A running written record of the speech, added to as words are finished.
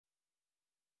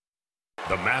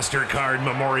The MasterCard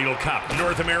Memorial Cup,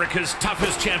 North America's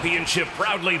toughest championship,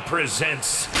 proudly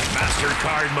presents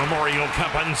MasterCard Memorial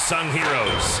Cup Unsung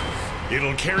Heroes.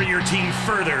 It'll carry your team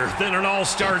further than an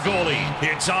all-star goalie.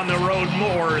 It's on the road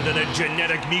more than a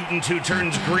genetic mutant who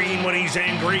turns green when he's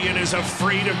angry and is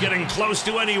afraid of getting close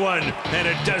to anyone. And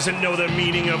it doesn't know the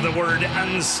meaning of the word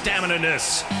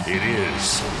unstaminaness. It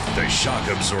is the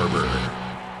shock absorber.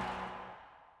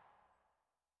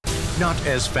 Not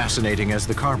as fascinating as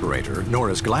the carburetor,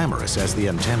 nor as glamorous as the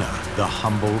antenna, the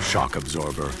humble shock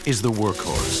absorber is the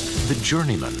workhorse, the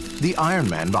journeyman, the Iron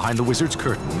Man behind the wizard's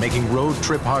curtain, making road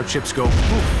trip hardships go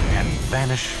poof and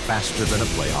vanish faster than a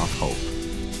playoff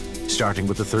hope. Starting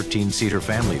with the 13-seater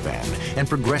family van and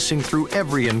progressing through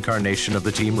every incarnation of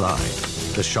the team ride,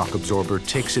 the shock absorber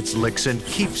takes its licks and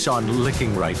keeps on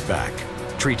licking right back,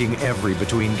 treating every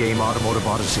between-game automotive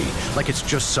odyssey like it's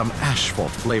just some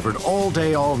asphalt-flavored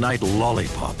all-day, all-night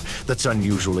lollipop that's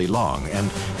unusually long and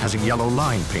has a yellow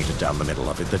line painted down the middle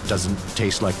of it that doesn't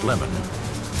taste like lemon.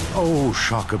 Oh,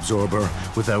 shock absorber,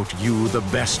 without you, the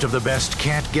best of the best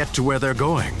can't get to where they're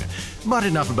going. But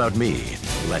enough about me.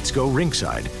 Let's go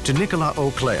ringside to Nicolas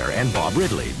Auclair and Bob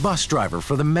Ridley, bus driver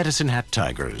for the Medicine Hat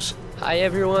Tigers. Hi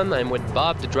everyone, I'm with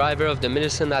Bob, the driver of the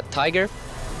Medicine Hat Tiger.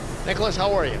 Nicholas,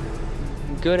 how are you?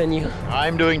 Good, and you?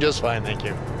 I'm doing just fine, thank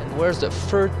you. And where's the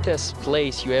furthest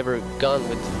place you ever gone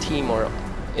with the team or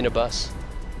in a bus?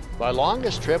 My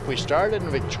longest trip, we started in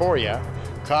Victoria,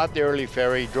 caught the early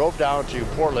ferry, drove down to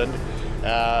Portland,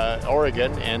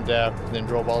 Oregon, and then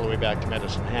drove all the way back to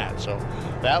Medicine Hat. So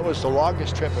that was the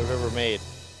longest trip I've ever made.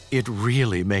 It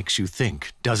really makes you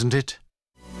think, doesn't it?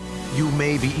 You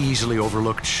may be easily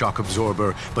overlooked, shock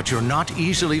absorber, but you're not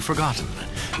easily forgotten.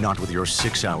 Not with your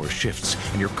 6-hour shifts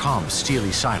and your calm,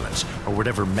 steely silence, or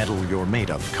whatever metal you're made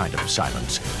of kind of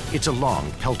silence. It's a long,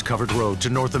 pelt-covered road to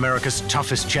North America's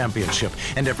toughest championship,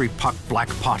 and every puck-black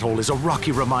pothole is a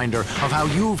rocky reminder of how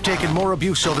you've taken more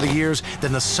abuse over the years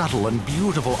than the subtle and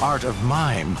beautiful art of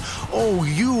mime. Oh,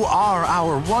 you are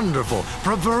our wonderful,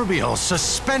 proverbial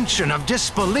suspension of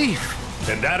disbelief.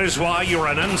 And that is why you're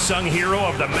an unsung hero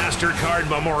of the MasterCard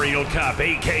Memorial Cup,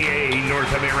 a.k.a.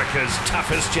 North America's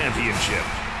toughest championship.